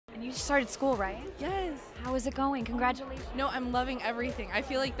You started school, right? Yes. How is it going? Congratulations. No, I'm loving everything. I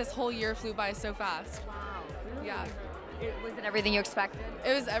feel like this whole year flew by so fast. Wow. Really? Yeah. Was it everything you expected?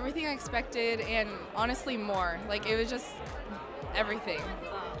 It was everything I expected and honestly more. Like it was just everything.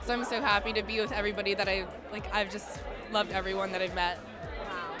 So I'm so happy to be with everybody that I've just loved everyone that I've met.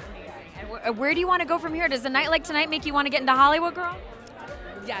 Wow, amazing. And where do you want to go from here? Does a night like tonight make you want to get into Hollywood, girl?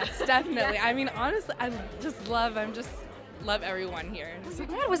 Yes, definitely. I mean, honestly, I just love everyone here. Your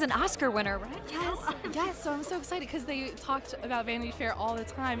dad was an Oscar winner, right? Yes, yes. So I'm so excited because they talked about Vanity Fair all the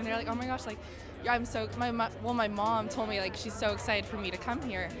time, and they're like, "Oh my gosh, like, yeah, I'm so." My mom told me like she's so excited for me to come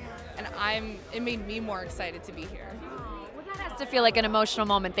here, and it made me more excited to be here. Well, that has to feel like an emotional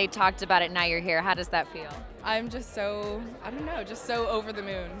moment. They talked about it. Now you're here. How does that feel? I'm just so, I don't know, just so over the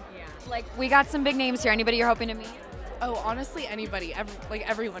moon. Yeah. Like we got some big names here. Anybody you're hoping to meet? Oh, honestly, anybody,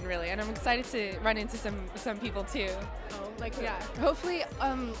 everyone really, and I'm excited to run into some people too. Oh, like yeah, hopefully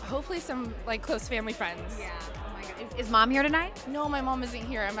some like close family friends. Yeah. Oh my God. Is mom here tonight? No, my mom isn't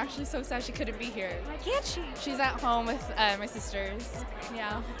here. I'm actually so sad she couldn't be here. Why can't she? She's at home with my sisters. Okay.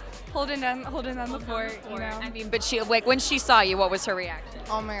 Yeah, holding down the fort. You know. I mean, but she like when she saw you, what was her reaction?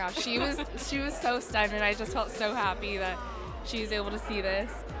 Oh my gosh, she was so stunned, and I just felt so happy that she was able to see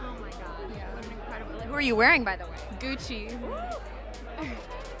this. Oh my God. Yeah. What an incredible. Who are you wearing, by the way? Gucci.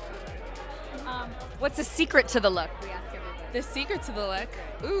 What's the secret to the look? We ask everybody. The secret to the look.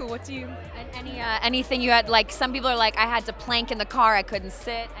 Ooh, what do you? Anything you had? Like some people are like, I had to plank in the car, I couldn't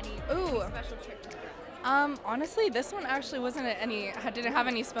sit. Any special tricks? Honestly, this one actually didn't have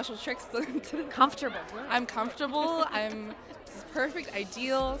any special tricks to Comfortable. I'm comfortable. It's perfect,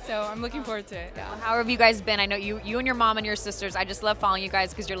 ideal. So I'm looking forward to it. Yeah. How have you guys been? I know you and your mom and your sisters. I just love following you guys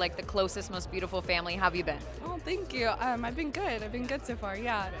because you're like the closest, most beautiful family. How have you been? Oh, thank you. I've been good. I've been good so far.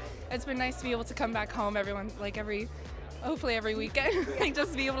 Yeah, it's been nice to be able to come back home. Hopefully every weekend, like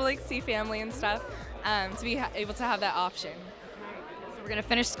just be able to like see family and stuff. To be able to have that option. So we're gonna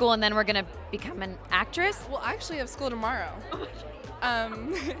finish school and then we're gonna become an actress. Well, actually, I have school tomorrow. Wait a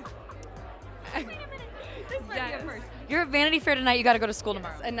minute. This might Yes. be a first. You're at Vanity Fair tonight. You got to go to school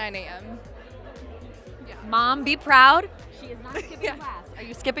tomorrow. At 9 a.m. Yeah. Mom, be proud. She is not skipping Yeah. class. Are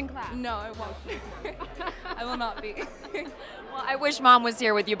you skipping class? No, I won't. I will not be. Well, I wish Mom was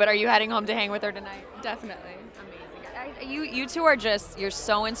here with you, but are you heading home to hang with her tonight? Definitely. Amazing. You two are you're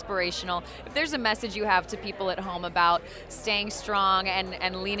so inspirational. If there's a message you have to people at home about staying strong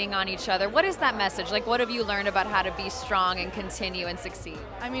and leaning on each other, what is that message? Like, what have you learned about how to be strong and continue and succeed?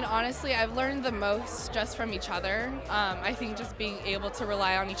 I mean, honestly, I've learned the most just from each other. I think just being able to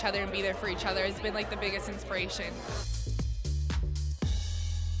rely on each other and be there for each other has been like the biggest inspiration.